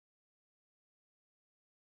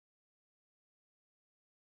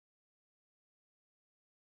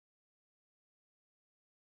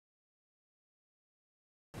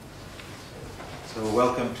So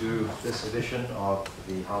welcome to this edition of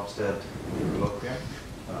the Halmstad Colloquium.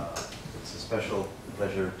 It's a special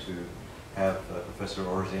pleasure to have Professor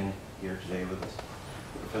Årzén here today with us.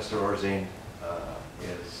 Professor Årzén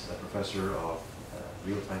is a professor of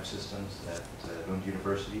real-time systems at Lund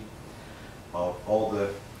University. Of all the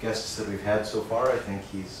guests that we've had so far, I think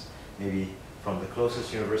he's maybe from the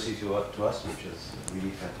closest university to us, which is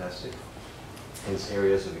really fantastic. His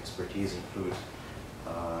areas of expertise include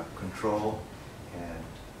control and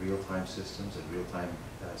real-time systems and real-time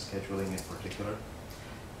scheduling in particular.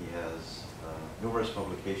 He has numerous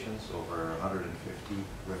publications, over 150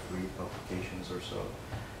 refereed publications or so,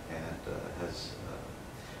 and has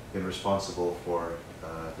been responsible for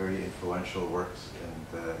very influential works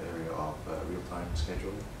in the area of real-time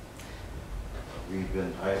scheduling.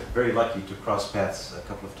 I'm very lucky to cross paths a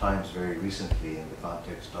couple of times very recently in the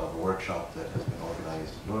context of a workshop that has been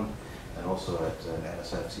organized in Lund, and also at an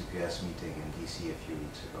NSF CPS meeting in DC a few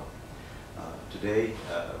weeks ago. Today,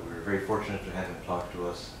 we're very fortunate to have him talk to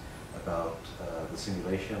us about the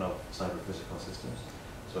simulation of cyber-physical systems.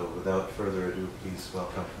 So without further ado, please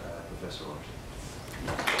welcome Professor Årzén.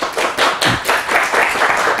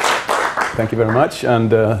 Thank you very much,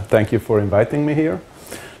 and thank you for inviting me here.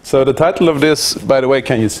 So the title of this, by the way,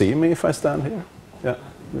 can you see me if I stand here? Yeah.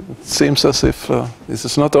 It seems as if this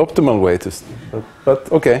is not the optimal way to stand,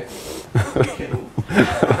 but okay.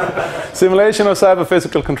 Simulation of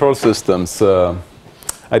cyber-physical control systems,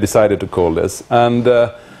 I decided to call this. And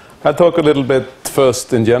I'll talk a little bit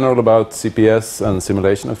first in general about CPS and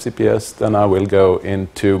simulation of CPS. Then I will go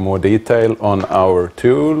into more detail on our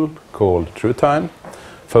tool called TrueTime,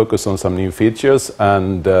 focus on some new features,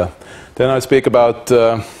 and then I'll speak about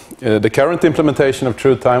the current implementation of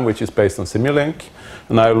TrueTime, which is based on Simulink,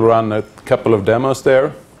 and I will run a couple of demos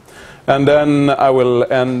there. And then I will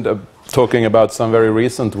end up talking about some very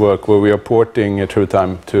recent work where we are porting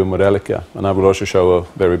TrueTime to Modelica, and I will also show a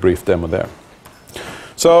very brief demo there.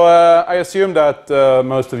 So I assume that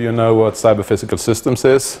most of you know what cyber-physical systems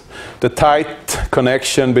is. The tight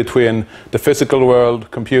connection between the physical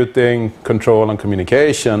world, computing, control, and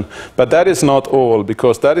communication. But that is not all,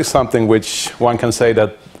 because that is something which one can say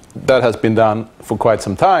that has been done for quite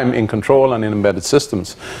some time in control and in embedded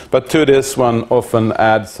systems. But to this one often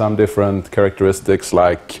adds some different characteristics,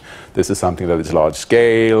 like this is something that is large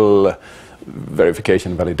scale,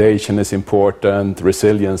 verification and validation is important,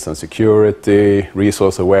 resilience and security,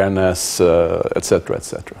 resource awareness, etc.,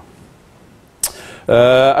 etc.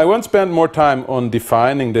 I won't spend more time on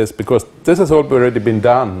defining this, because this has already been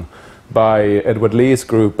done by Edward Lee's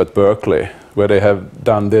group at Berkeley, where they have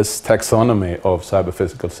done this taxonomy of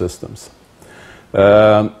cyber-physical systems.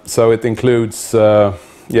 So it includes,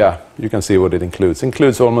 yeah, you can see what it includes. It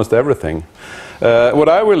includes almost everything. What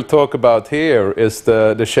I will talk about here is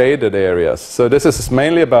the shaded areas. So this is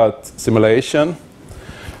mainly about simulation.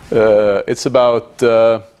 It's about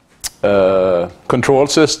control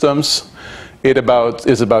systems. It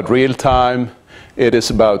is about real time. It is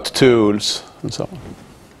about tools and so on.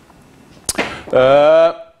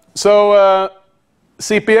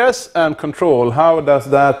 CPS and control, how does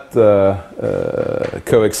that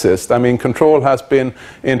coexist? I mean, control has been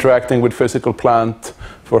interacting with physical plant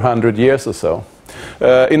for 100 years or so.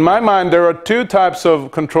 In my mind, there are two types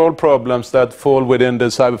of control problems that fall within the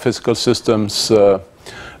cyber-physical systems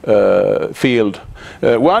field.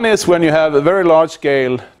 One is when you have a very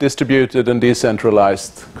large-scale distributed and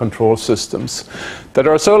decentralized control systems that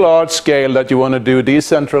are so large-scale that you want to do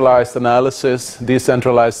decentralized analysis,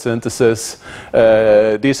 decentralized synthesis,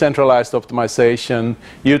 decentralized optimization,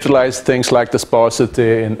 utilize things like the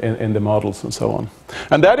sparsity in the models and so on.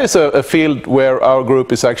 And that is a field where our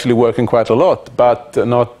group is actually working quite a lot, but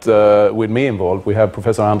not with me involved. We have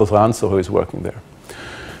Professor Anders Ranzer who is working there.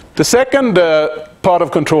 The second part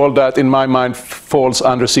of control that, in my mind, falls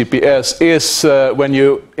under CPS is when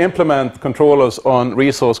you implement controllers on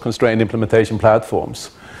resource-constrained implementation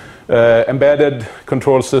platforms. Embedded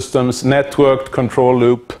control systems, networked control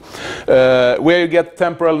loop, where you get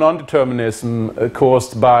temporal non-determinism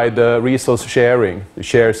caused by the resource sharing. You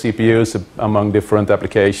share CPUs among different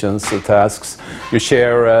applications, tasks. You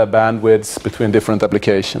share bandwidths between different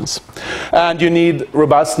applications. And you need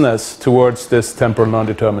robustness towards this temporal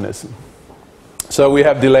non-determinism. So we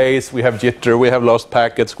have delays, we have jitter, we have lost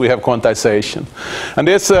packets, we have quantization. And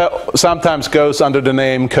this sometimes goes under the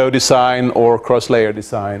name co-design or cross-layer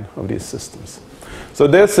design of these systems. So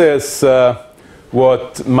this is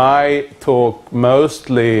what my talk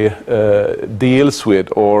mostly deals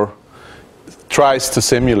with or tries to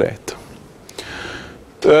simulate.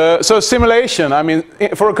 So simulation, I mean,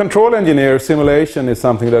 for a control engineer, simulation is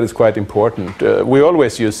something that is quite important. We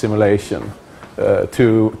always use simulation.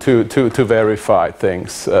 to verify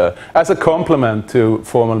things as a complement to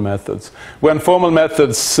formal methods. When formal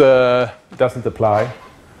methods doesn't apply.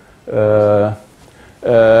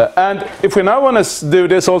 And if we now want to do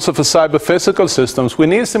this also for cyber-physical systems, we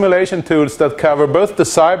need simulation tools that cover both the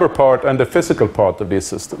cyber part and the physical part of these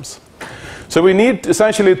systems. So we need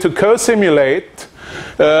essentially to co-simulate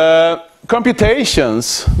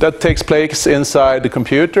computations that takes place inside the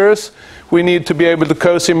computers. We need to be able to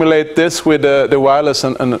co-simulate this with the wireless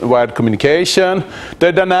and wired communication,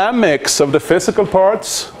 the dynamics of the physical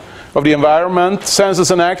parts of the environment,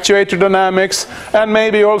 sensors and actuator dynamics, and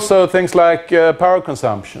maybe also things like power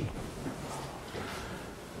consumption.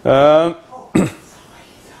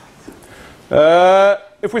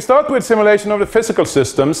 If we start with simulation of the physical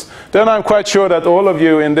systems, then I'm quite sure that all of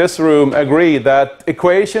you in this room agree that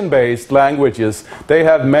equation-based languages, they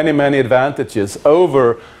have many, many advantages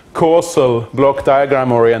over causal block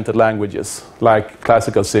diagram-oriented languages like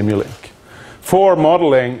classical Simulink for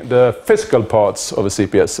modeling the physical parts of a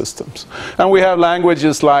CPS systems. And we have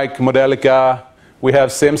languages like Modelica, we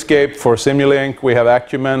have Simscape for Simulink, we have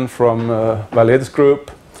Acumen from Valid's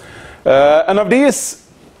group. And of these,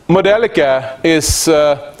 Modelica is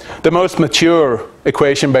the most mature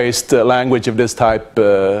equation-based language of this type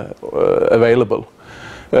available.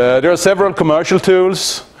 There are several commercial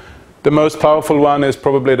tools. The most powerful one is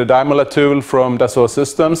probably the Daimler tool from Dassault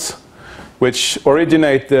Systems, which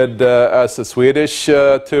originated as a Swedish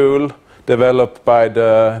tool developed by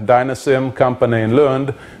the Dynasim company in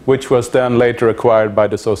Lund, which was then later acquired by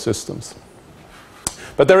Dassault Systems.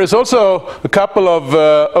 But there is also a couple of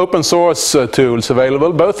open source tools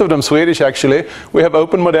available, both of them Swedish actually. We have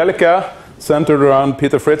Open Modelica, centered around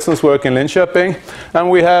Peter Fritzen's work in Linköping, and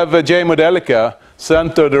we have JModelica,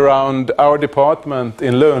 centered around our department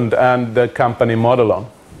in Lund and the company Modelon.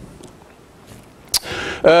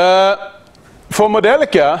 For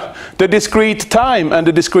Modelica, the discrete time and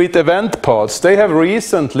the discrete event parts, they have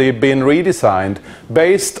recently been redesigned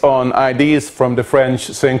based on ideas from the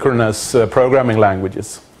French synchronous programming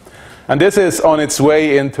languages. And this is on its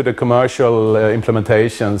way into the commercial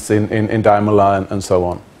implementations in Daimler and so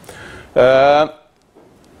on.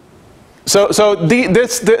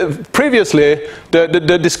 Previously,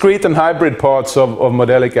 the discrete and hybrid parts of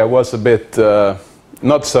Modelica was a bit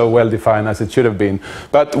not so well defined as it should have been.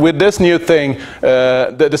 But with this new thing,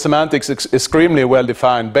 the semantics is extremely well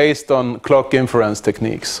defined based on clock inference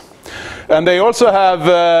techniques. And they also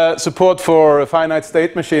have support for finite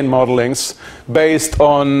state machine modelings based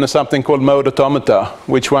on something called mode automata,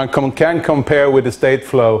 which one can compare with the state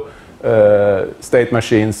flow state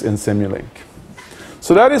machines in Simulink.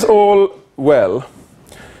 So that is all well.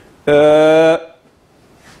 But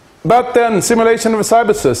then simulation of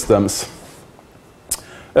cyber systems.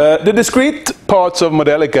 The discrete parts of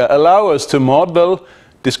Modelica allow us to model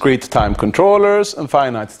discrete time controllers and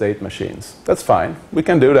finite state machines. That's fine. We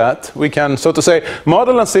can do that. We can, so to say,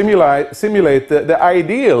 model and simulate the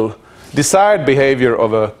ideal desired behavior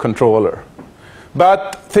of a controller.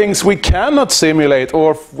 But things we cannot simulate,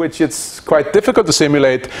 or which it's quite difficult to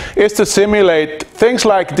simulate, is to simulate things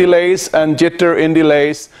like delays and jitter in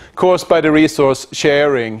delays caused by the resource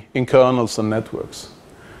sharing in kernels and networks.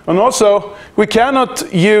 And also, we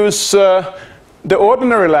cannot use the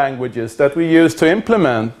ordinary languages that we use to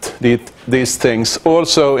implement these things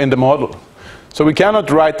also in the model. So we cannot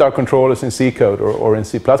write our controllers in C code or in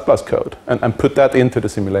C++ code and put that into the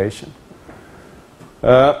simulation.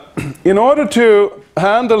 In order to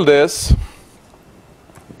handle this,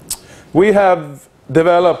 we have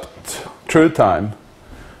developed TrueTime,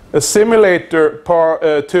 a simulator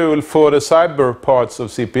tool for the cyber parts of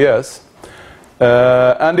CPS.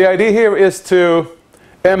 And the idea here is to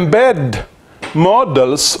embed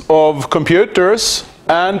models of computers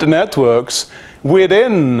and networks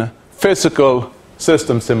within physical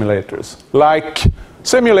system simulators, like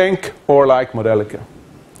Simulink or like Modelica.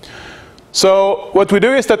 So what we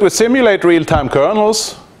do is that we simulate real-time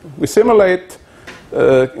kernels. We simulate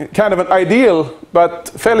kind of an ideal but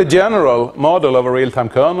fairly general model of a real-time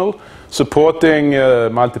kernel, supporting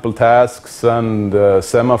multiple tasks and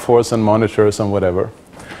semaphores and monitors and whatever.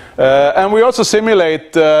 And we also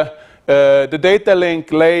simulate the data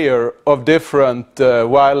link layer of different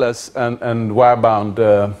wireless and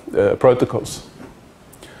wirebound protocols.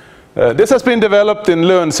 This has been developed in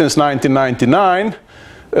Lund since 1999.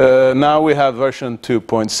 Now we have version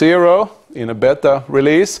 2.0 in a beta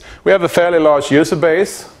release. We have a fairly large user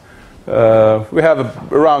base. We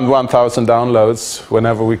have around 1,000 downloads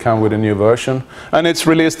whenever we come with a new version, and it's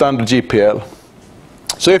released under GPL.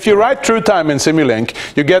 So if you write true time in Simulink,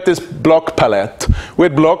 you get this block palette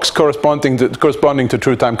with blocks corresponding to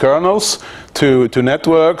true time kernels, to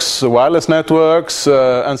networks, wireless networks,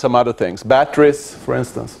 and some other things, batteries, for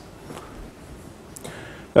instance.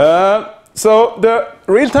 So the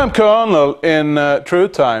real-time kernel in true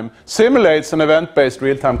time simulates an event-based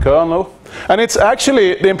real-time kernel, and it's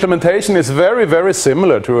actually, the implementation is very, very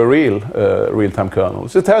similar to a real-time kernel.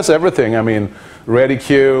 It has everything. I mean, ready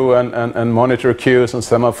queue and monitor queues and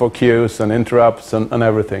semaphore queues and interrupts and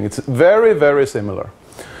everything. It's very, very similar.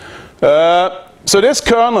 So this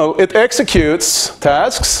kernel, it executes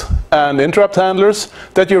tasks and interrupt handlers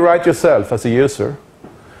that you write yourself as a user.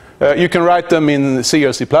 You can write them in C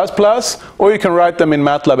or C++, or you can write them in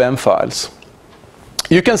MATLAB M files.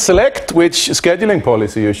 You can select which scheduling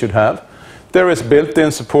policy you should have. There is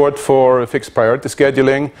built-in support for fixed priority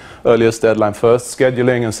scheduling, earliest deadline first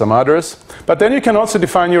scheduling, and some others. But then you can also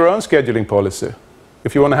define your own scheduling policy.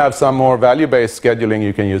 If you want to have some more value-based scheduling,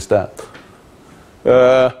 you can use that.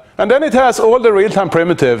 And then it has all the real-time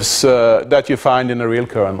primitives that you find in a real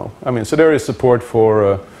kernel. I mean, so there is support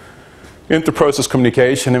for inter-process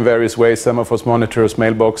communication in various ways, semaphores, monitors,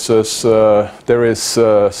 mailboxes. There is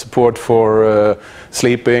support for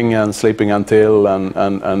sleeping and sleeping until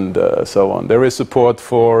and so on. There is support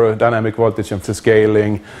for dynamic voltage and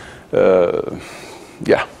scaling.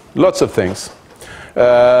 Yeah, lots of things.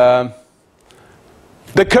 The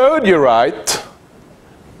code you write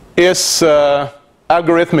is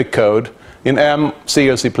algorithmic code in M, C,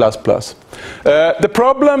 or C++. The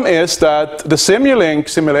problem is that the Simulink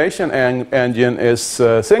simulation engine is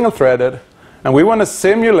single-threaded, and we want to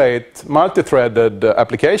simulate multi-threaded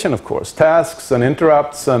application, of course, tasks and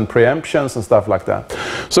interrupts and preemptions and stuff like that.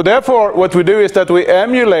 So therefore, what we do is that we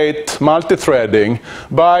emulate multi-threading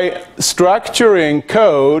by structuring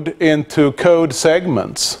code into code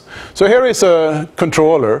segments. So here is a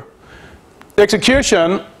controller.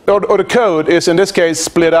 Execution, or the code, is in this case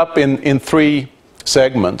split up in three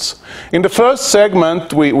segments. In the first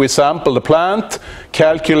segment, we sample the plant,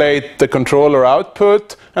 calculate the controller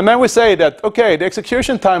output, and then we say that, okay, the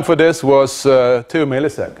execution time for this was 2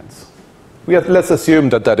 milliseconds. Let's assume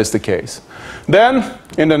that that is the case. Then,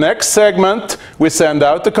 in the next segment, we send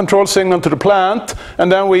out the control signal to the plant,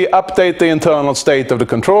 and then we update the internal state of the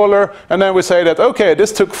controller, and then we say that, okay,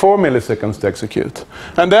 this took 4 milliseconds to execute.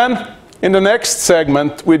 And then, in the next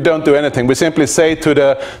segment, we don't do anything. We simply say to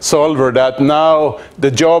the solver that now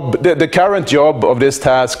the current job of this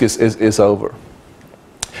task is over.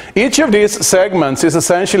 Each of these segments is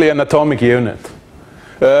essentially an atomic unit.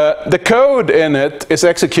 The code in it is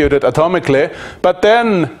executed atomically, but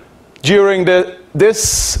then during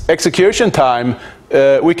this execution time,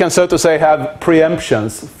 we can, so to say, have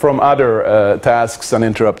preemptions from other tasks and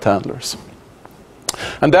interrupt handlers.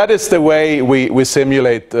 And that is the way we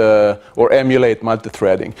simulate or emulate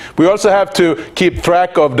multi-threading. We also have to keep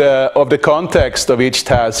track of the context of each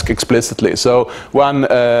task explicitly. So one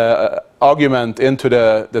argument into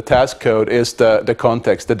the task code is the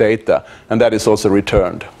context, the data, and that is also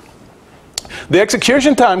returned. The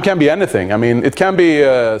execution time can be anything. I mean, it can be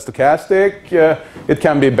stochastic, it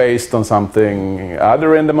can be based on something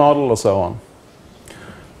other in the model, or so on.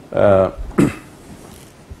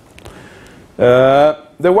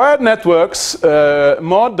 The wired networks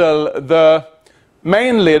model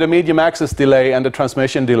mainly the medium access delay and the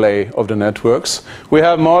transmission delay of the networks. We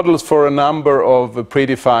have models for a number of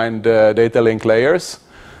predefined data link layers,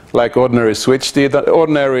 like ordinary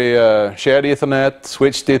ordinary shared Ethernet,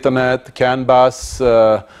 switched Ethernet, CAN bus,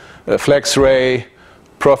 FlexRay,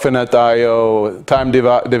 Profinet I/O, time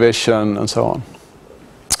division, and so on.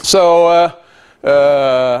 So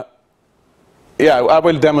yeah, I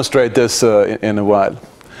will demonstrate this in a while.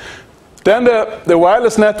 Then the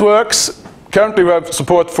wireless networks. Currently we have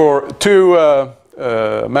support for two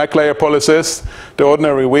MAC layer policies, the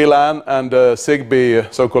ordinary WLAN and the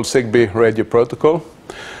Zigbee, so-called Zigbee radio protocol.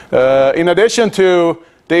 In addition to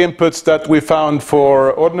the inputs that we found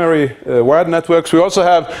for ordinary wired networks, we also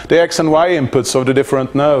have the X and Y inputs of the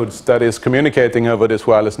different nodes that is communicating over this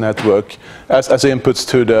wireless network as inputs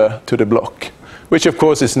to the block, which of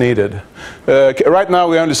course is needed. Right now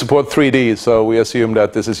we only support 3D, so we assume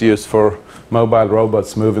that this is used for mobile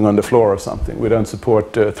robots moving on the floor or something. We don't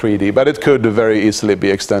support 3D, but it could very easily be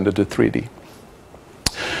extended to 3D.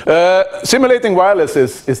 Simulating wireless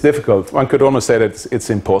is difficult. One could almost say that it's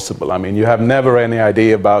impossible. I mean, you have never any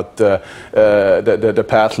idea about the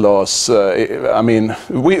path loss. I mean,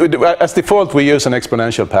 as default, we use an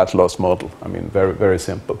exponential path loss model. I mean, very, very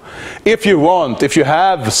simple. If you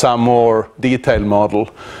have some more detailed modeling,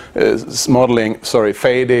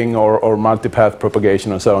 fading or multipath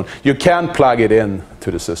propagation and so on, you can plug it in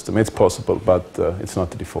to the system. It's possible, but it's not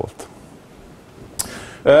the default.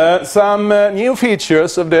 Some new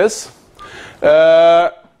features of this.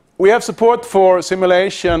 We have support for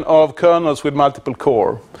simulation of kernels with multiple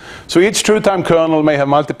core. So each true-time kernel may have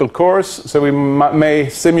multiple cores, so we may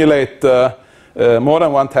simulate more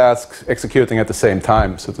than one task executing at the same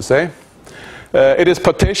time, so to say. It is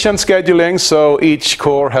partition scheduling, so each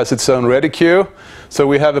core has its own ready queue. So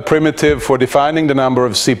we have a primitive for defining the number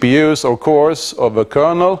of CPUs or cores of a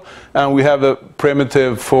kernel, and we have a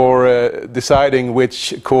primitive for deciding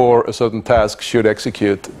which core a certain task should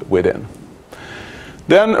execute within.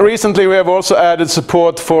 Then recently we have also added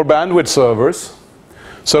support for bandwidth servers.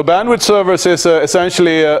 So bandwidth servers is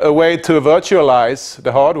essentially a way to virtualize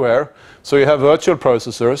the hardware. So you have virtual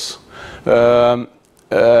processors, and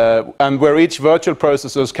where each virtual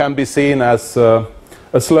processor can be seen as a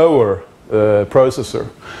slower processor.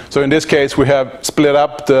 So in this case, we have split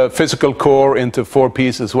up the physical core into 4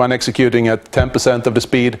 pieces, one executing at 10% of the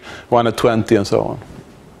speed, one at 20, and so on.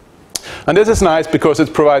 And this is nice because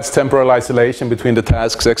it provides temporal isolation between the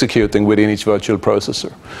tasks executing within each virtual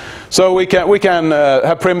processor. So we can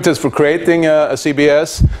have primitives for creating a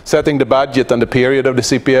CBS, setting the budget and the period of the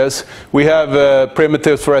CPS. We have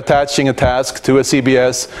primitives for attaching a task to a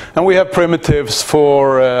CBS, and we have primitives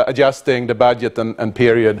for adjusting the budget and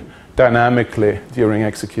period dynamically during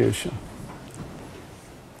execution.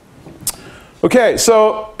 Okay,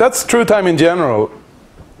 so that's true time in general.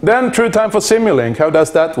 Then true time for Simulink, how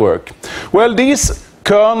does that work? Well, these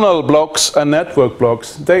kernel blocks and network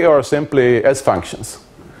blocks, they are simply S functions.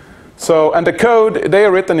 So, and the code, they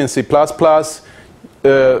are written in C++, following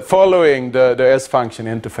the S function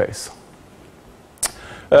interface.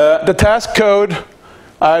 The task code,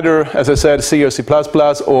 either, as I said, C or C++,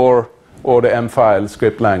 or the M-file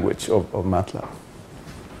script language of MATLAB.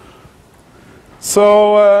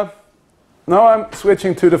 So now I'm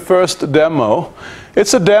switching to the first demo.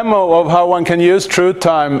 It's a demo of how one can use true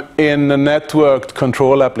time in networked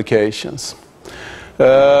control applications.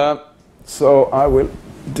 So I will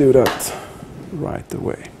do that right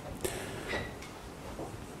away.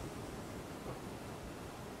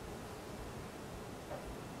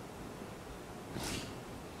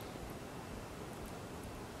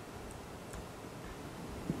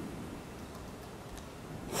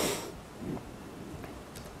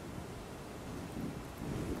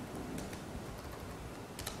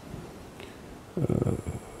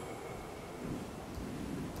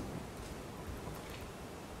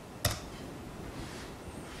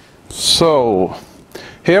 So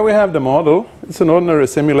here we have the model. It's an ordinary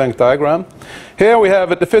Simulink diagram. Here we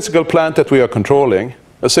have the physical plant that we are controlling,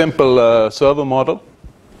 a simple servo model.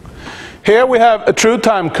 Here we have a true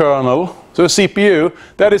time kernel, so a CPU,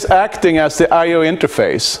 that is acting as the I/O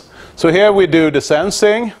interface. So here we do the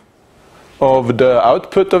sensing of the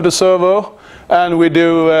output of the servo, and we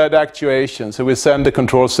do the actuation. So we send the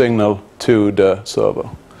control signal to the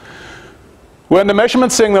servo. When the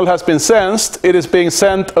measurement signal has been sensed, it is being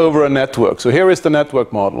sent over a network. So here is the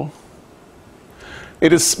network model.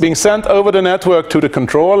 It is being sent over the network to the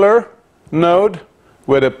controller node,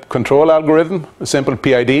 where the control algorithm, a simple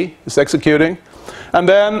PID, is executing. And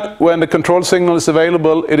then when the control signal is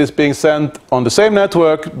available, it is being sent on the same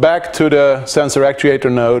network back to the sensor actuator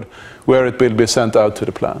node, where it will be sent out to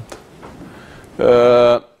the plant.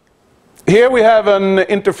 Here we have an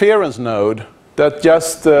interference node that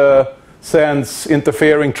just sends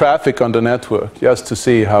interfering traffic on the network, just to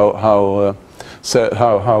see how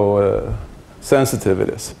sensitive it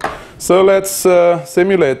is. So let's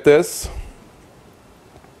simulate this.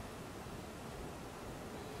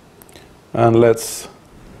 And let's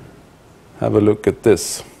have a look at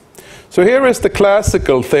this. So here is the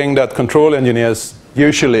classical thing that control engineers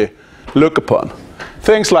usually look upon.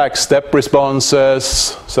 Things like step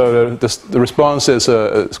responses. So the response is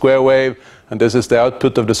a square wave, and this is the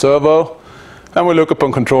output of the servo. And we look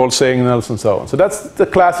upon control signals and so on. So that's the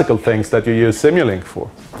classical things that you use Simulink for.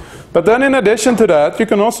 But then in addition to that, you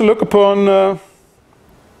can also look upon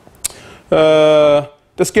the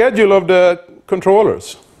schedule of the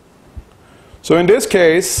controllers. So in this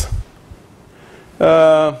case,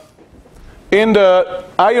 in the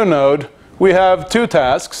I/O node, we have 2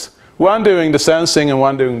 tasks, one doing the sensing and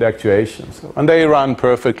one doing the actuation. So, and they run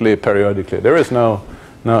perfectly periodically. There is no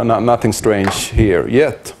nothing strange here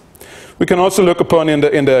yet. We can also look upon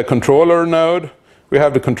in the controller node, we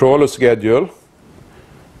have the controller schedule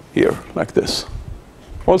here, like this.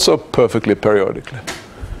 Also perfectly periodically.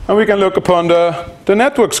 And we can look upon the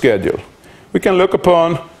network schedule. We can look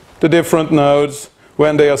upon the different nodes,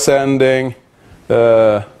 when they are sending,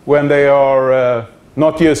 when they are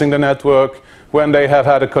not using the network, when they have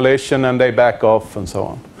had a collision and they back off, and so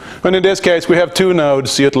on. And in this case, we have two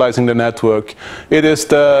nodes utilizing the network. It is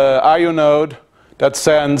the IO node that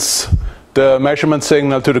sends the measurement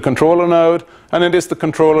signal to the controller node, and it is the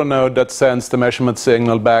controller node that sends the measurement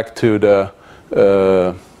signal back to the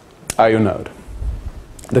IO node.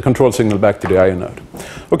 The control signal back to the IO node.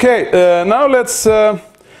 Okay, now let's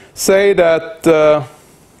say that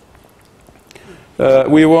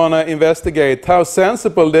we want to investigate how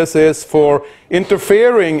sensible this is for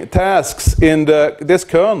interfering tasks in this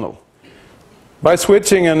kernel. By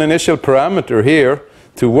switching an initial parameter here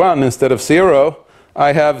to 1 instead of 0,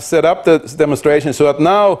 I have set up the demonstration so that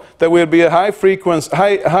now there will be a high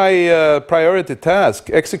priority task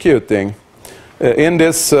executing in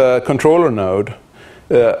this controller node,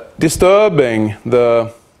 disturbing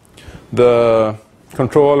the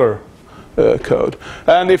controller code.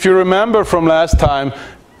 And if you remember from last time,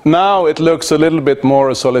 now it looks a little bit more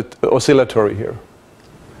oscillatory here.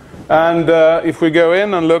 And if we go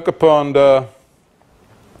in and look upon the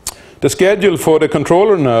schedule for the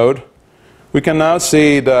controller node, we can now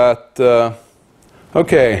see that,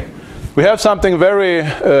 okay, we have something very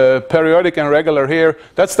periodic and regular here.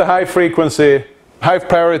 That's the high frequency, high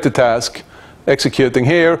priority task executing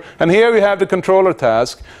here. And here we have the controller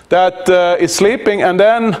task that is sleeping, and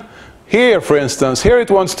then here, for instance, here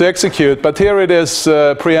it wants to execute, but here it is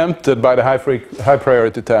preempted by the high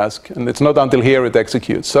priority task, and it's not until here it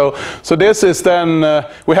executes. So this is then,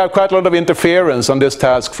 we have quite a lot of interference on this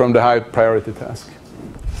task from the high priority task.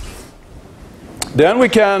 Then we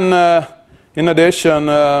can, in addition,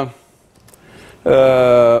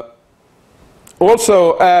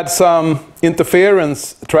 also add some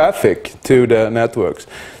interference traffic to the networks.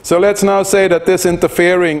 So let's now say that this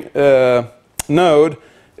interfering node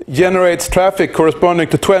generates traffic corresponding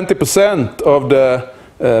to 20% of the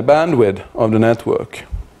bandwidth of the network.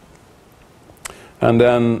 And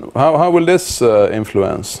then how will this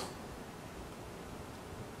influence?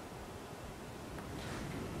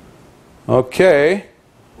 Okay,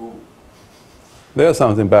 there's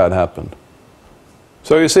something bad happened.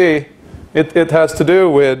 So you see, it has to do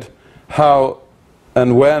with how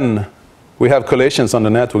and when we have collisions on the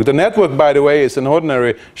network. The network, by the way, is an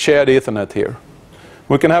ordinary shared Ethernet here.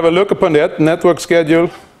 We can have a look upon the network schedule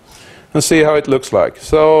and see how it looks like.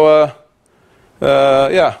 So,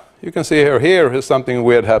 yeah, you can see here is something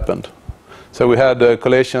weird happened. So we had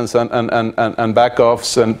collisions and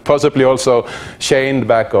backoffs, and possibly also chained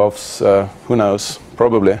backoffs. Who knows?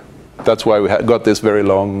 Probably. That's why we got this very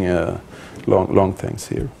long things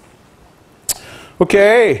here.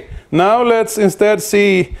 Okay, now let's instead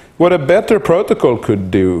see what a better protocol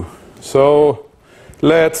could do. So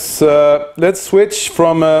let's switch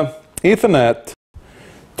from Ethernet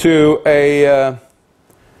to a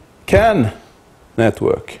CAN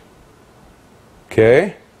network.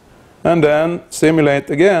 Okay, and then simulate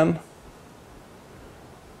again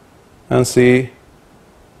and see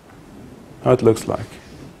how it looks like.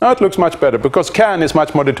 Now it looks much better because CAN is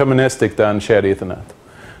much more deterministic than shared Ethernet.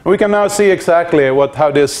 We can now see exactly how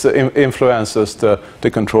this influences the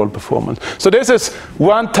control performance. So this is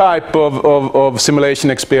one type of simulation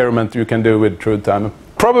experiment you can do with TrueTime.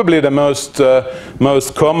 Probably the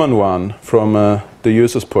most common one from the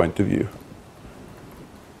user's point of view.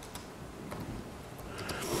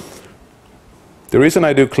 The reason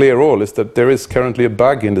I do clear all is that there is currently a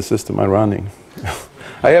bug in the system I'm running.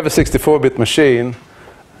 I have a 64-bit machine.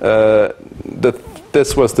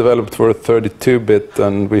 This was developed for a 32-bit,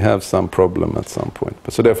 and we have some problem at some point.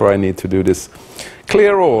 So therefore I need to do this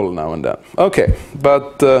clear all now and then. Okay,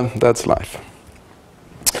 but that's life.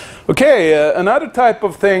 Okay, another type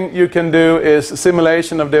of thing you can do is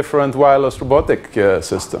simulation of different wireless robotic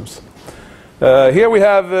systems. Here we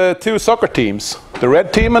have two soccer teams, the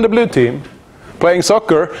red team and the blue team, playing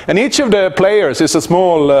soccer, and each of the players is a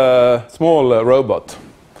small robot.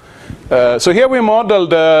 So here we model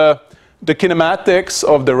the kinematics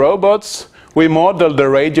of the robots, we model the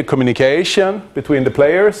radio communication between the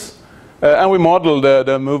players, and we model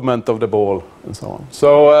the movement of the ball and so on.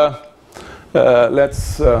 So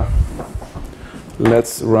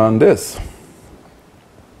let's run this.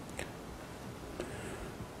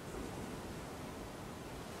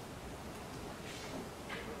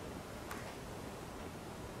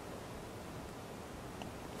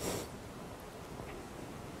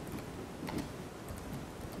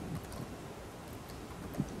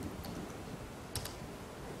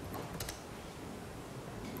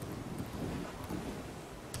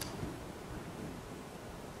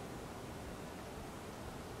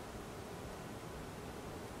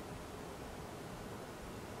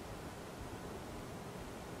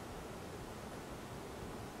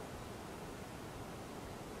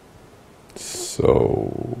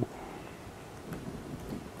 So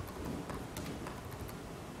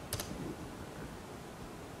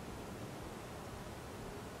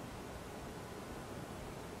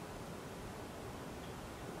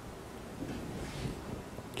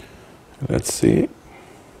let's see.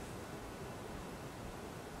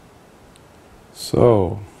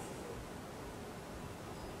 So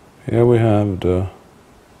here we have the,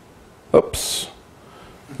 oops,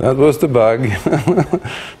 that was the bug.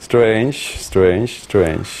 Strange, strange,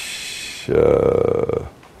 strange.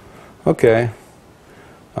 Okay,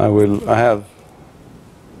 I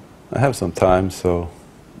have some time, so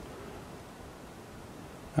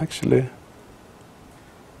actually.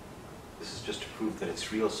 This is just to prove that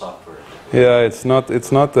it's real software. Yeah, it's not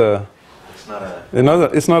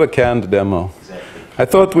a canned demo. Exactly. I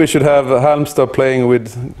thought we should have Halmstad playing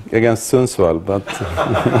against Sundsvall, but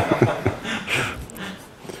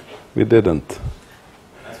we didn't.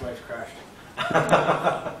 That's why it's crashed.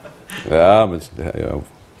 Yeah, but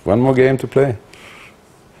one more game to play.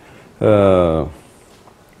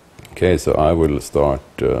 Okay, so I will start.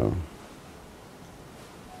 I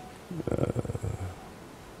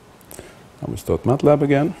will start MATLAB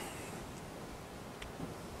again.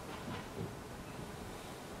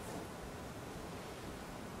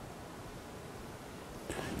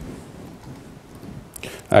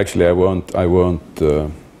 Actually, I won't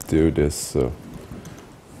do this.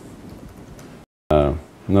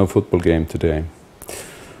 No football game today.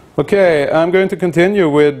 Okay, I'm going to continue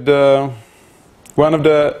with one of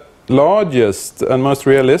the largest and most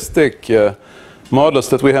realistic models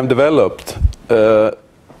that we have developed,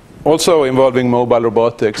 also involving mobile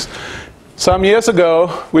robotics. Some years ago,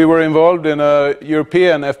 we were involved in a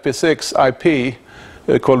European FP6 IP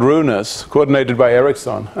called RUNES, coordinated by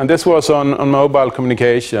Ericsson. And this was on mobile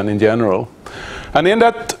communication in general. And in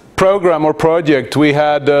that program or project, we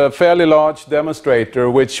had a fairly large demonstrator,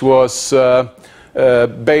 which was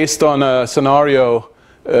based on a scenario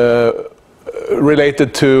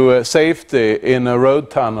related to safety in a road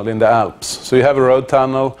tunnel in the Alps. So you have a road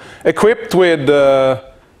tunnel equipped with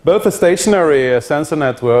both a stationary sensor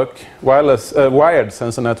network, wired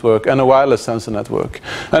sensor network, and a wireless sensor network.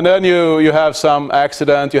 And then you have some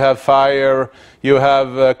accident, you have fire, you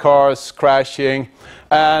have cars crashing,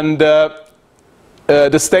 and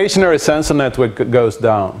the stationary sensor network goes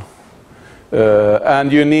down.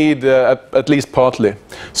 And you need, at least partly.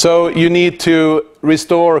 So you need to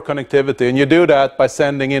restore connectivity, and you do that by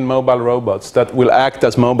sending in mobile robots that will act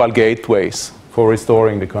as mobile gateways for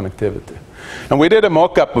restoring the connectivity. And we did a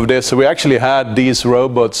mock-up of this, so we actually had these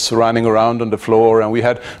robots running around on the floor, and we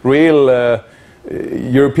had real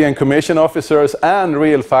European Commission officers and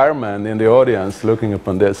real firemen in the audience looking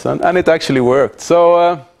upon this, and it actually worked.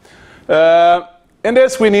 So in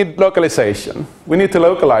this we need localization. We need to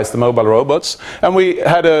localize the mobile robots, and we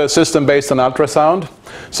had a system based on ultrasound.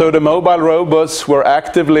 So the mobile robots were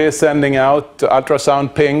actively sending out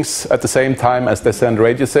ultrasound pings at the same time as they send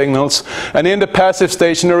radio signals. And in the passive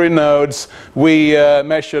stationary nodes, we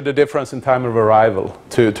measure the difference in time of arrival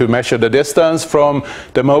to measure the distance from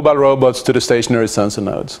the mobile robots to the stationary sensor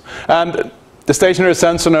nodes. And the stationary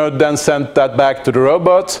sensor node then sent that back to the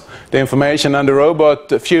robot, the information, and the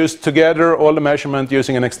robot fused together all the measurement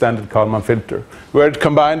using an extended Kalman filter, where it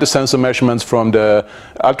combined the sensor measurements from the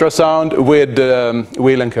ultrasound with the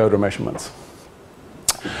wheel encoder measurements.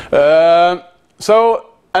 And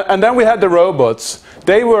then we had the robots.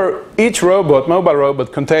 Each robot, mobile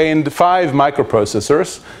robot, contained 5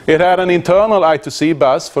 microprocessors. It had an internal I2C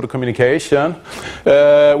bus for the communication.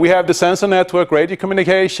 We have the sensor network radio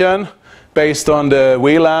communication, based on the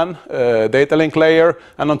WLAN data link layer,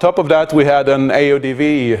 and on top of that we had an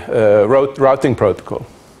AODV routing protocol,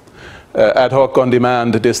 ad hoc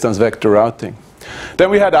on-demand distance vector routing. Then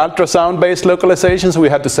we had ultrasound-based localization, so we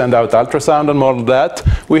had to send out ultrasound and model that.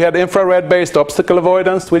 We had infrared-based obstacle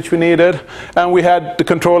avoidance, which we needed, and we had the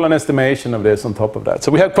control and estimation of this on top of that.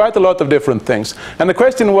 So we had quite a lot of different things. And the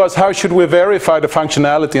question was, how should we verify the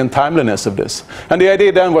functionality and timeliness of this? And the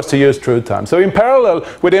idea then was to use true time. So in parallel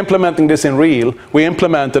with implementing this in real, we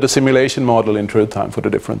implemented a simulation model in true time for the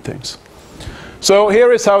different things. So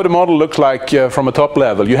here is how the model looks like from a top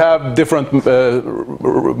level. You have different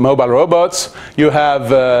mobile robots. You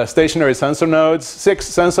have stationary sensor nodes, 6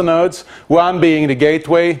 sensor nodes, one being the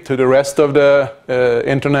gateway to the rest of the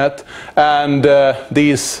internet, and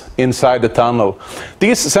these inside the tunnel.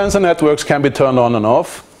 These sensor networks can be turned on and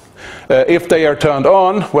off. If they are turned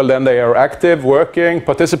on, well then they are active, working,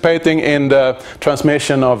 participating in the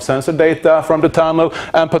transmission of sensor data from the tunnel,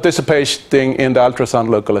 and participating in the ultrasound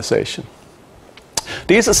localization.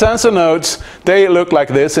 These sensor nodes, they look like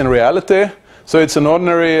this in reality. So it's an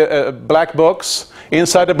ordinary black box.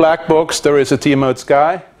 Inside the black box there is a T-mode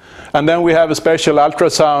sky. And then we have a special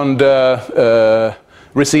ultrasound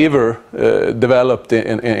receiver developed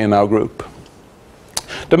in our group.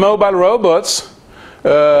 The mobile robots,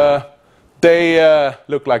 they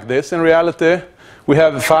look like this in reality. We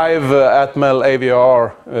have 5 Atmel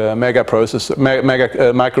AVR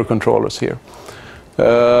microcontrollers here.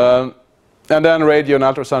 And then radio and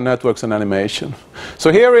ultrasound networks and animation.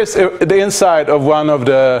 So here is the inside of one of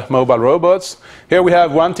the mobile robots. Here we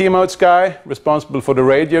have one T-mode sky responsible for the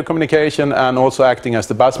radio communication and also acting as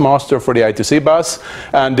the bus master for the I2C bus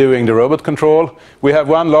and doing the robot control. We have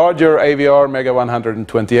one larger AVR Mega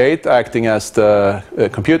 128 acting as the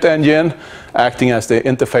compute engine, acting as the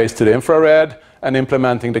interface to the infrared, and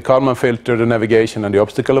implementing the Kalman filter, the navigation, and the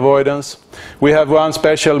obstacle avoidance. We have one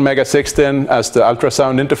special Mega 16 as the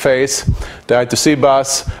ultrasound interface, the I2C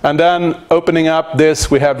bus, and then opening up this,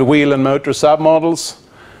 we have the wheel and motor submodels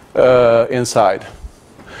inside.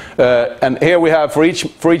 And here we have, for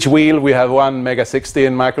each wheel, we have one Mega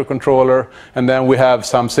 16 microcontroller, and then we have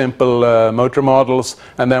some simple motor models,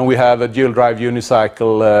 and then we have a dual drive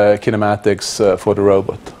unicycle kinematics for the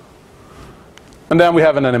robot. And then we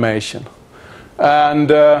have an animation. And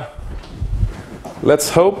let's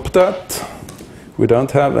hope that we don't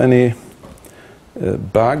have any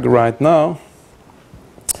bug right now.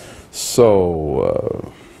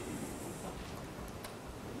 So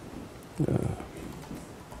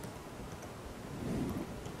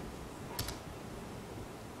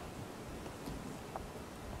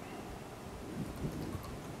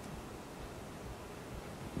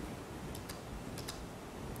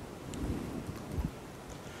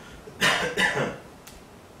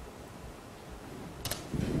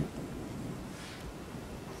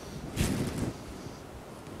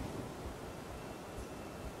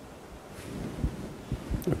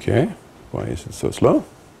okay, why is it so slow?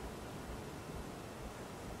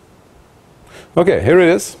 Okay, here it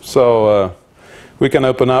is. So we can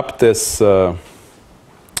open up this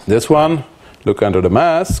this one, look under the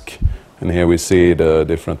mask, and here we see the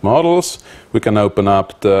different models. We can open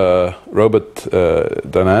up the robot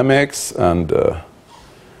dynamics, and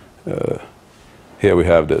here we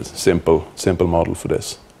have this simple model for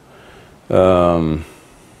this.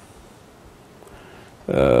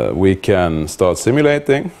 We can start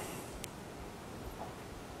simulating.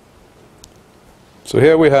 So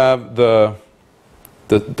here we have the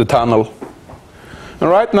tunnel. And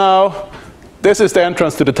right now, this is the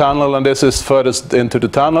entrance to the tunnel, and this is furthest into the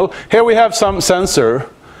tunnel. Here we have some sensor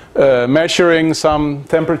measuring some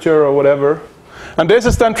temperature or whatever. And this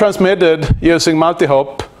is then transmitted using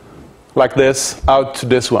multi-hop, like this, out to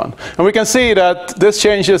this one. And we can see that this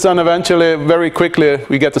changes, and eventually, very quickly,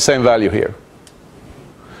 we get the same value here.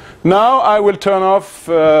 Now I will turn off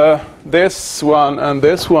this one and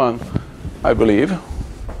this one, I believe.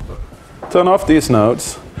 Turn off these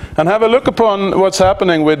nodes and have a look upon what's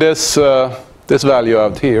happening with this, this value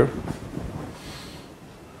out here.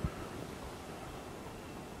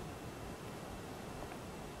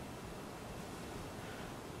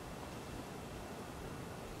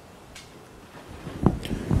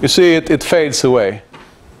 You see it fades away.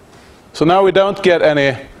 So now we don't get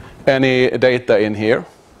any data in here.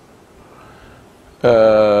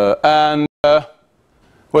 And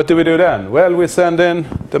what do we do then? Well, we send in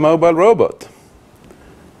the mobile robot.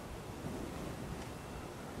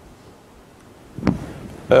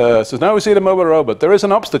 So now we see the mobile robot. There is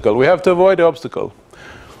an obstacle. We have to avoid the obstacle.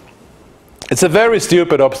 It's a very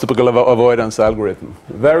stupid obstacle avoidance algorithm.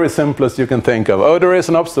 Very simplest you can think of. Oh, there is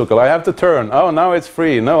an obstacle. I have to turn. Oh, now it's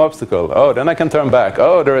free. No obstacle. Oh, then I can turn back.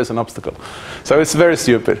 Oh, there is an obstacle. So it's very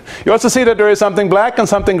stupid. You also see that there is something black and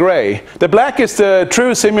something gray. The black is the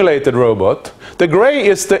true simulated robot. The gray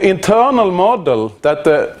is the internal model that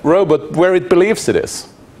the robot, where it believes it is,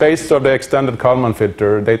 based on the extended Kalman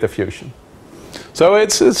filter data fusion. So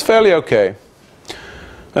it's fairly okay.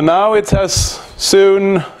 And now it has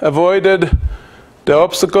soon avoided the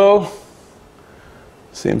obstacle.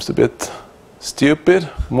 Seems a bit stupid,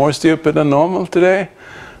 more stupid than normal today.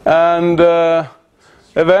 And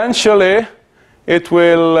eventually it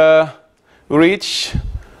will reach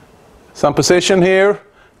some position here,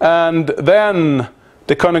 and then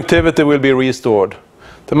the connectivity will be restored.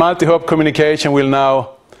 The multi-hop communication will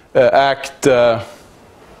now act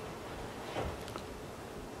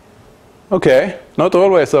okay, not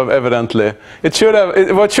always, evidently.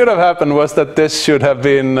 What should have happened was that this should have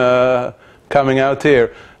been coming out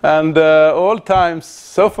here. And all times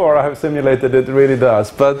so far I have simulated it really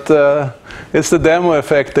does, but it's the demo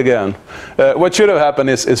effect again. What should have happened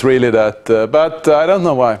is really that, but I don't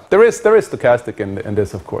know why. There is stochastic in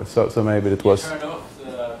this, of course, so maybe it was. You turned off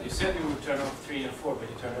you said you would turn off 3 and 4, but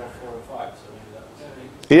you turned off 4 and 5, so maybe that was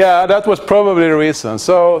Yeah, that was probably the reason.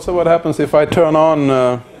 So what happens if I turn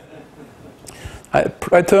on?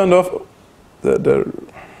 I turned off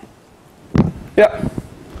yeah.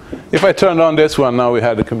 If I turned on this one, now we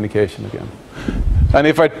had the communication again. And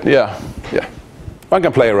if one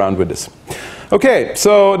can play around with this. Okay,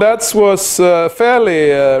 so that was a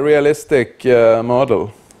fairly realistic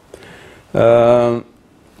model. Now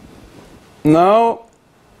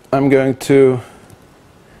I'm going to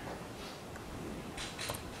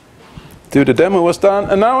do the demo was done,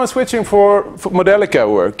 and now I'm switching for Modelica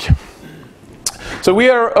work. So we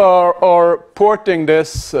are porting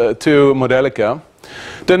this to Modelica.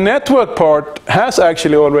 The network part has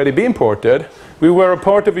actually already been ported. We were a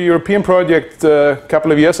part of a European project a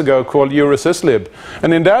couple of years ago called EuroSyslib.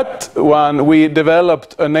 And in that one, we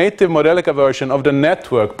developed a native Modelica version of the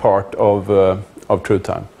network part of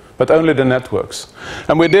TrueTime, but only the networks.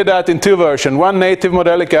 And we did that in 2 versions, one native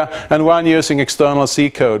Modelica and one using external C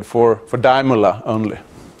code for Daimler only.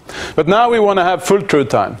 But now we want to have full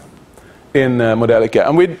TrueTime in Modelica.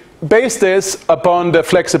 And we base this upon the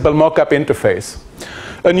flexible mockup interface,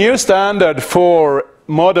 a new standard for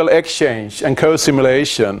model exchange and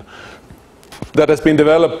co-simulation that has been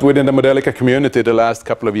developed within the Modelica community the last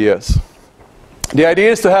couple of years. The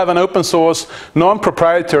idea is to have an open source,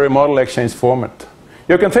 non-proprietary model exchange format.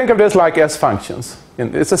 You can think of this like S functions.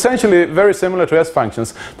 It's essentially very similar to S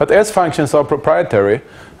functions, but S functions are proprietary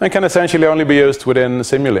and can essentially only be used within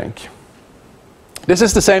Simulink. This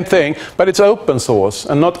is the same thing, but it's open source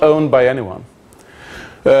and not owned by anyone.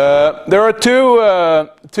 There are two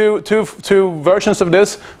versions of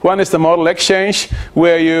this. One is the model exchange,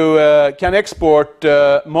 where you can export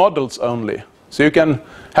models only. So you can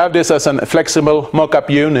have this as a flexible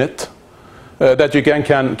mock-up unit that you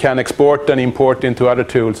can export and import into other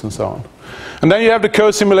tools and so on. And then you have the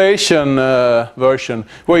co-simulation version,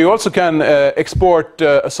 where you also can export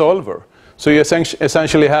a solver. So you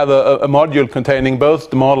essentially have a module containing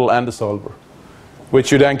both the model and the solver,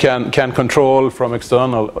 which you then can control from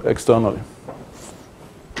externally.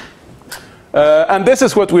 And this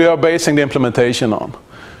is what we are basing the implementation on.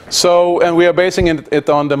 So, and we are basing it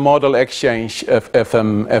on the model exchange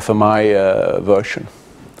FMI version.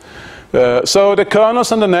 So the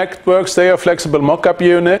kernels and the networks, they are flexible mock-up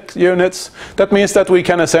units. That means that we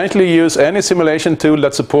can essentially use any simulation tool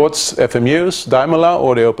that supports FMUs, Daimler,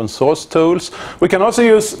 or the open source tools. We can also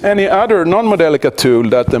use any other non-Modelica tool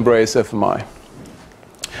that embrace FMI.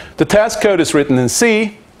 The task code is written in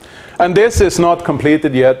C, and this is not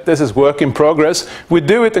completed yet. This is work in progress. We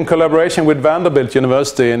do it in collaboration with Vanderbilt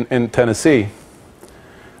University in Tennessee.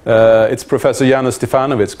 It's Professor Janusz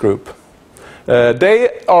Stefanovich's group.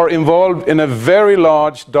 They are involved in a very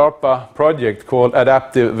large DARPA project called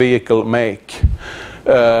Adaptive Vehicle Make,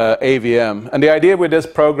 AVM. And the idea with this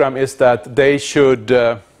program is that they should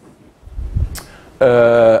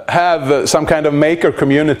have some kind of maker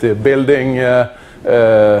community building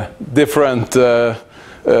different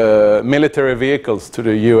military vehicles to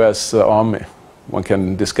the US Army. One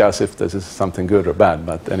can discuss if this is something good or bad,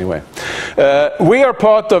 but anyway. We are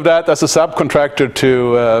part of that as a subcontractor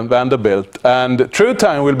to Vanderbilt, and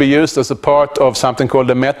TrueTime will be used as a part of something called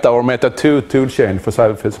the Meta or Meta 2 toolchain for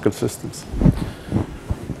cyber-physical systems.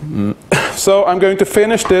 So I'm going to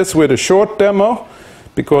finish this with a short demo,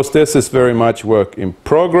 because this is very much work in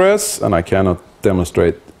progress, and I cannot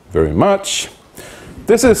demonstrate very much.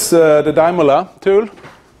 This is the Daimler tool.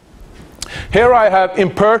 Here I have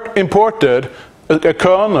imported a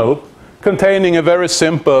kernel containing a very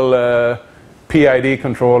simple PID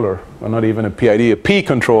controller, or not even a PID, a P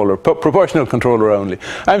controller, proportional controller only.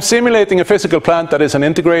 I'm simulating a physical plant that is an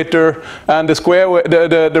integrator, and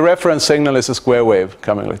the reference signal is a square wave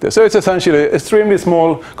coming like this. So it's essentially an extremely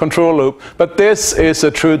small control loop, but this is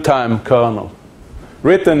a TrueTime kernel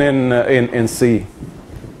written in C.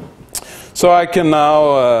 So I can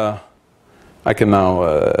now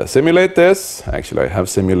simulate this. Actually, I have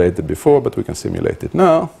simulated before, but we can simulate it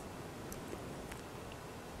now.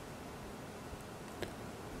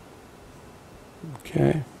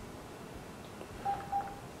 Okay.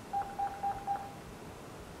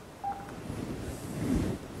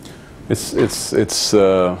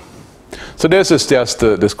 So this is just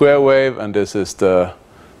the square wave, and this is the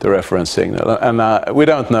reference signal. And we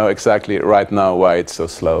don't know exactly right now why it's so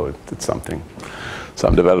slow. It's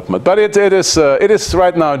some development, but it is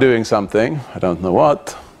right now doing something. I don't know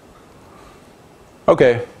what.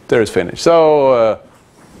 Okay, there is finished. So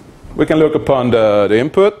we can look upon the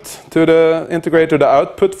input to the integrator, the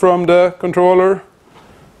output from the controller,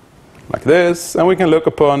 like this, and we can look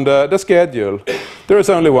upon the schedule. There is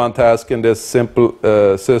only one task in this simple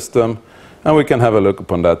system, and we can have a look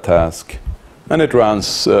upon that task. And it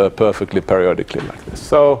runs perfectly periodically like this.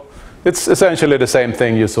 So it's essentially the same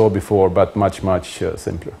thing you saw before, but much, much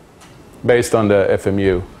simpler, based on the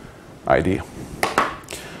FMU idea.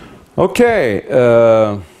 Okay.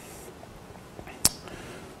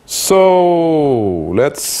 So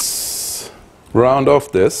let's round off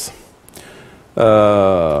this.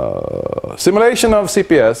 Simulation of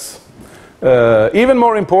CPS, even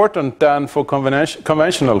more important than for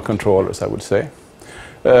conventional controllers, I would say.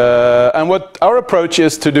 And what our approach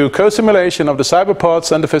is to do co-simulation of the cyber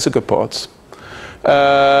parts and the physical parts.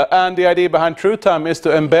 And the idea behind TrueTime is to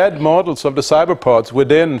embed models of the cyber parts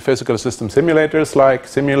within physical system simulators like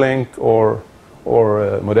Simulink or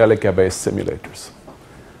Modelica-based simulators.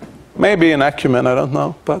 Maybe in Acumen, I don't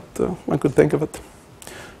know, but one could think of it.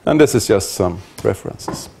 And this is just some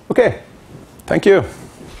references. Okay, thank you.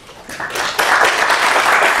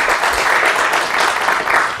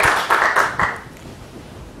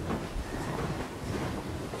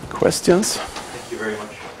 Questions? Thank you very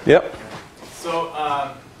much. Yep. So,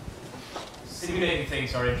 simulating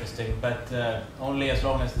things are interesting, but only as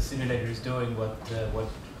long as the simulator is doing what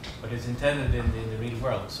is intended in the real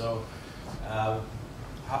world. So,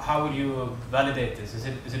 how would you validate this? Is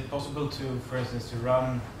it possible to, for instance, to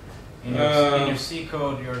run in your C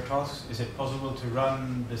code your tasks? Is it possible to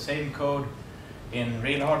run the same code in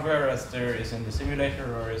real hardware as there is in the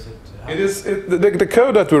simulator, or is it? The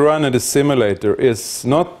code that we run in the simulator is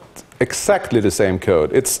not exactly the same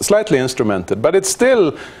code. It's slightly instrumented, but it's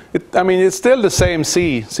still, it's still the same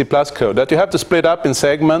C+ code that you have to split up in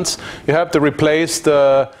segments. You have to replace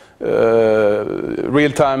the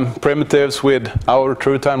real-time primitives with our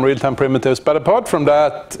true-time real-time primitives. But apart from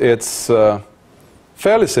that, it's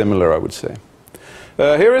fairly similar, I would say.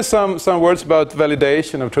 Here is some words about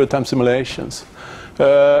validation of true-time simulations.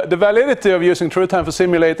 The validity of using TrueTime for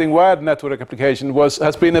simulating wired network application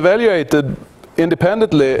has been evaluated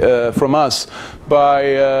independently from us by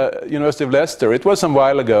University of Leicester. It was some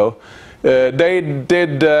while ago. They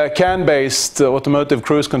did CAN-based automotive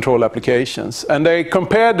cruise control applications, and they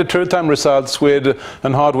compared the TrueTime results with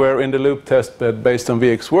an hardware in the loop test bed based on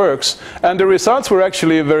VxWorks, and the results were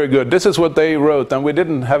actually very good. This is what they wrote, and we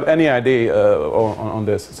didn't have any idea on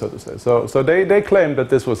this, so to say. So they claimed that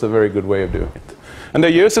this was a very good way of doing it. And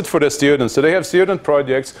they use it for the students. So they have student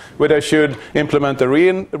projects where they should implement a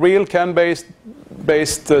real CAN-based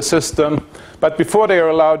system. But before they are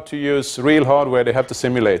allowed to use real hardware, they have to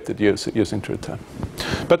simulate it using TrueTime.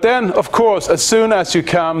 But then, of course, as soon as you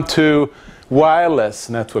come to wireless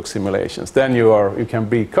network simulations, then you can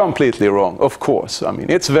be completely wrong, of course.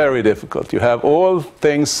 It's very difficult. You have all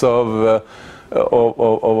things of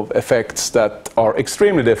effects that are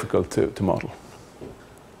extremely difficult to model.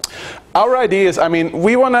 Our idea is,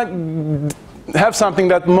 we want to have something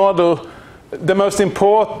that model the most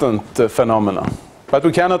important phenomena, but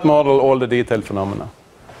we cannot model all the detailed phenomena.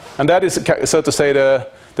 And that is, so to say,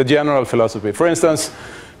 the general philosophy. For instance,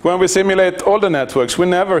 when we simulate all the networks, we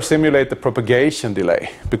never simulate the propagation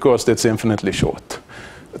delay, because it's infinitely short.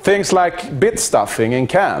 Things like bit stuffing in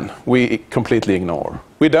CAN, we completely ignore.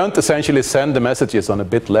 We don't essentially send the messages on a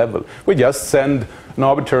bit level. We just send an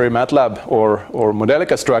arbitrary MATLAB or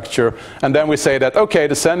Modelica structure, and then we say that, okay,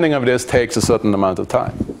 the sending of this takes a certain amount of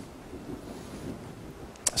time.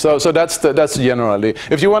 So that's the general idea.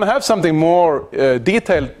 If you want to have something more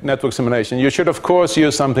detailed network simulation, you should, of course,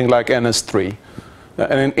 use something like NS3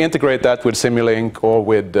 and integrate that with Simulink or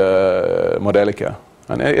with Modelica.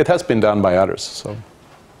 And it has been done by others. So.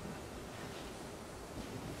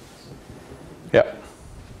 Yeah.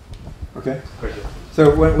 Okay.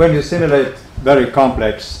 So when you simulate very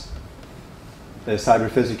complex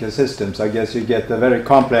cyber-physical systems, I guess you get a very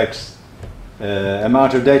complex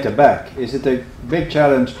amount of data back. Is it a big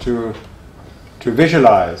challenge to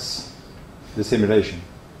visualize the simulation?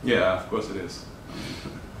 Yeah, of course it is.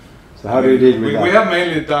 So how do you deal with that? We have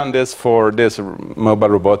mainly done this for this mobile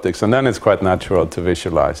robotics, and then it's quite natural to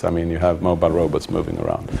visualize. You have mobile robots moving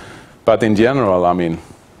around. But in general,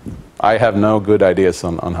 I have no good ideas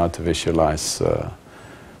on how to visualize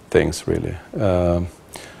things, really.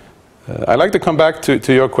 I'd like to come back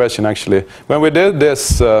to your question, actually. When we did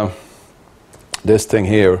this thing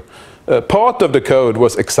here, part of the code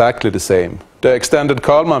was exactly the same. The extended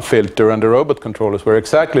Kalman filter and the robot controllers were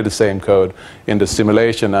exactly the same code in the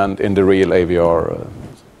simulation and in the real AVR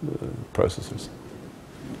processors.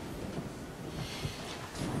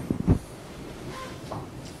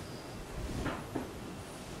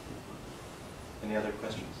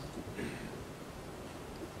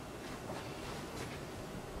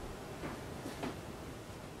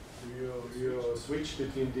 switch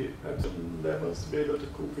between the atom levels to be able to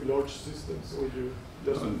cope with large systems, or you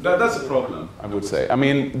just... That's a problem, I would say. I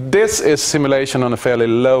mean, this is simulation on a fairly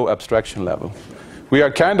low abstraction level. We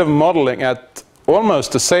are kind of modeling at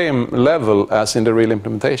almost the same level as in the real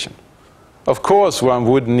implementation. Of course, one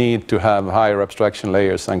would need to have higher abstraction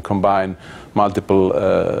layers and combine multiple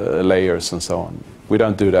layers and so on. We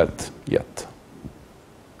don't do that yet.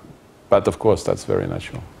 But of course, that's very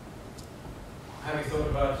natural. Have you thought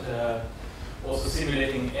about also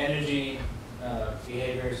simulating energy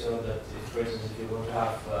behavior, so that, if, for instance, if you want to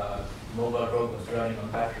have mobile robots running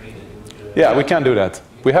on battery, that you would... Yeah, we can do that.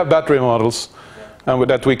 We have battery models. And with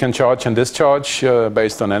that we can charge and discharge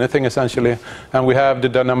based on anything essentially. And we have the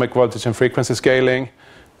dynamic voltage and frequency scaling,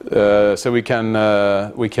 so we can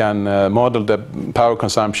model the power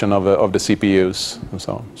consumption of the CPUs and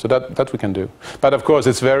so on. So that we can do. But of course,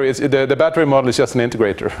 the battery model is just an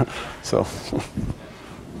integrator. So.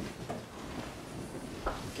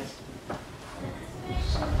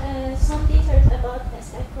 Some details about the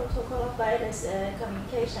stack protocol of wireless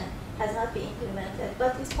communication has not been implemented,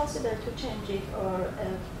 but it's possible to change it, or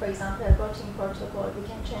for example, a routing protocol, we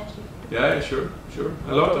can change it. Yeah, sure.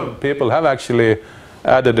 A lot of people have actually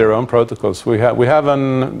added their own protocols.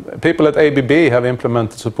 People at ABB have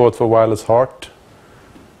implemented support for wireless HART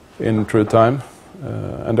in true time,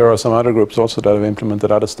 and there are some other groups also that have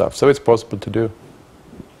implemented other stuff. So it's possible to do.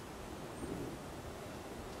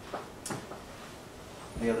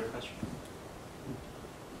 Any other questions?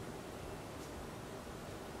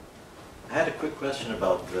 I had a quick question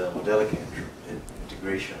about the Modelica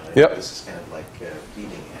integration. I think this is kind of like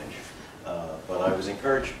bleeding edge. But I was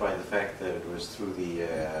encouraged by the fact that it was through the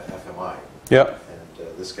FMI. Yeah.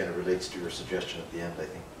 And this kind of relates to your suggestion at the end. I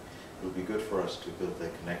think it would be good for us to build a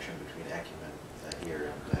connection between Acumen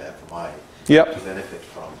here and FMI to benefit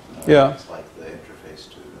from things like the interface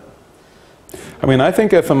to... I mean, I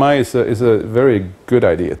think FMI is a very good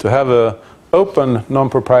idea, to have an open,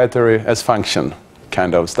 non-proprietary S-function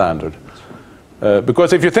kind of standard.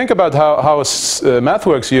 Because if you think about how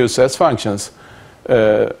MathWorks use S-functions,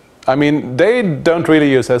 I mean, they don't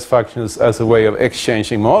really use S-functions as a way of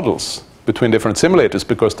exchanging models between different simulators,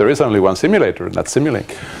 because there is only one simulator, and that's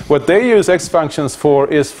Simulink. What they use S-functions for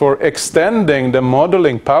is for extending the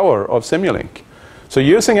modeling power of Simulink. So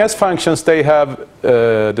using S-functions, they have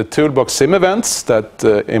the toolbox sim events that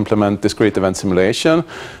implement discrete event simulation.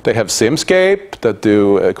 They have Simscape that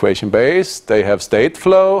do equation-based. They have state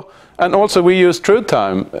flow. And also we use true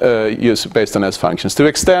time based on S-functions to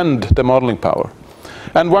extend the modeling power.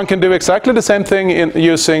 And one can do exactly the same thing in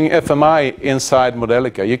using FMI inside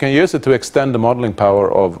Modelica. You can use it to extend the modeling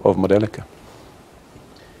power of Modelica.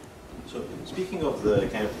 So speaking of the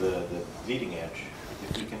kind of the leading edge,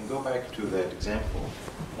 if we can go back to that example,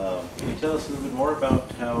 can you tell us a little bit more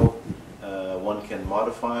about how one can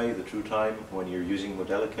modify the true time when you're using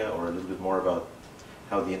Modelica, or a little bit more about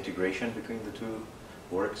how the integration between the two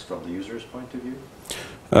works from the user's point of view?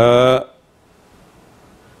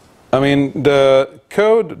 I mean, the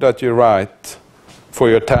code that you write for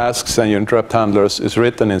your tasks and your interrupt handlers is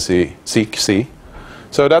written in C.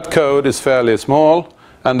 So that code is fairly small,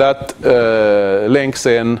 and that links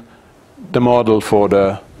in the model for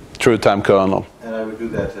the true time kernel. And I would do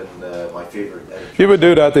that in my favorite editor. You would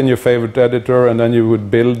do that in your favorite editor, and then you would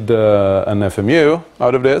build an FMU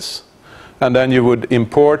out of this. And then you would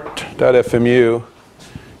import that FMU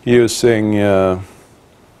using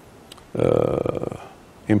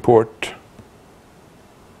import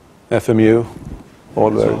FMU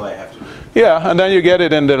all the way. That's all I have to do. Yeah, and then you get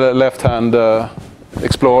it in the left-hand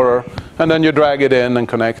Explorer, and then you drag it in and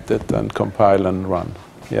connect it and compile and run.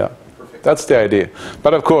 Yeah, perfect. That's the idea.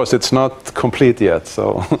 But of course, it's not complete yet.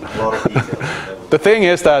 So the thing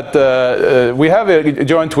is that we have a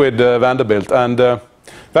joint with Vanderbilt, and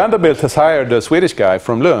Vanderbilt has hired a Swedish guy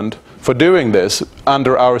from Lund for doing this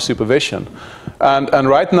under our supervision. And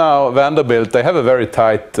right now, Vanderbilt, they have a very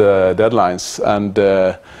tight deadlines, and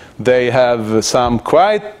they have some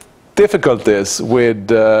quite difficulties with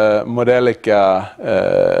Modelica.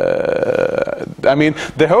 I mean,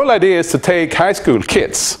 the whole idea is to take high school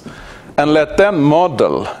kids and let them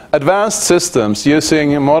model advanced systems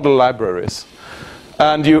using model libraries.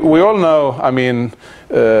 And we all know, I mean,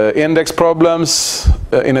 index problems,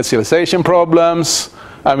 initialization problems.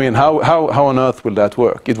 I mean, how on earth will that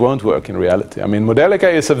work? It won't work in reality. I mean, Modelica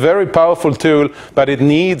is a very powerful tool, but it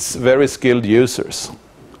needs very skilled users.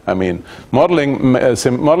 I mean,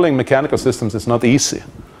 modeling mechanical systems is not easy.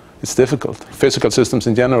 It's difficult. Physical systems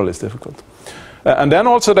in general is difficult. And then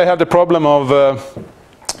also they have the problem of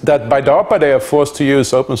that by DARPA they are forced to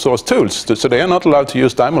use open source tools. So they are not allowed to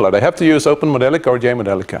use Daimler. They have to use Open Modelica or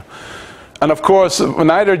JModelica. And of course,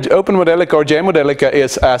 neither OpenModelica or JModelica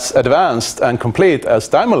is as advanced and complete as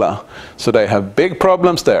Daimler, so they have big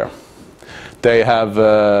problems there. They have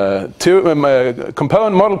two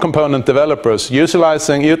model component developers using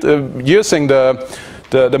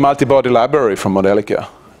the multi-body library from Modelica.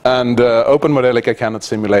 And OpenModelica cannot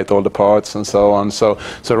simulate all the parts and so on. So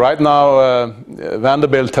right now,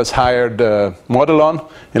 Vanderbilt has hired Modelon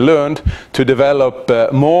in Lund to develop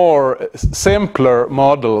more simpler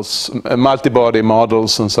models, multi-body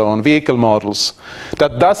models and so on, vehicle models,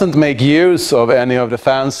 that doesn't make use of any of the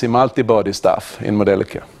fancy multi-body stuff in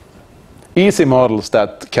Modelica. Easy models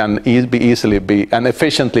that can easily and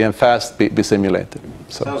efficiently and fast be simulated.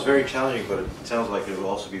 So. Sounds very challenging, but it sounds like it will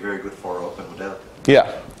also be very good for OpenModelica.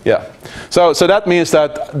 Yeah, yeah. So that means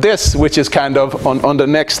that this, which is kind of on the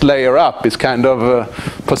next layer up, is kind of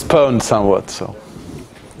postponed somewhat. So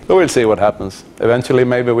we'll see what happens. Eventually,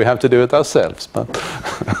 maybe we have to do it ourselves. But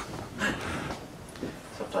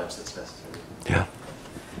sometimes it's necessary. Yeah.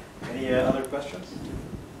 Any other questions?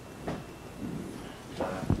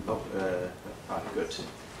 Good.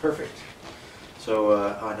 Perfect. So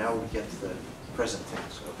now we get the present thing.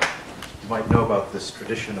 So you might know about this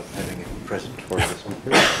tradition of having a present for the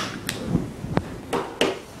speaker.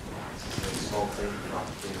 It's a small thing from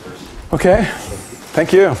the university. Okay.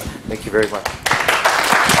 Thank you. Thank you very much.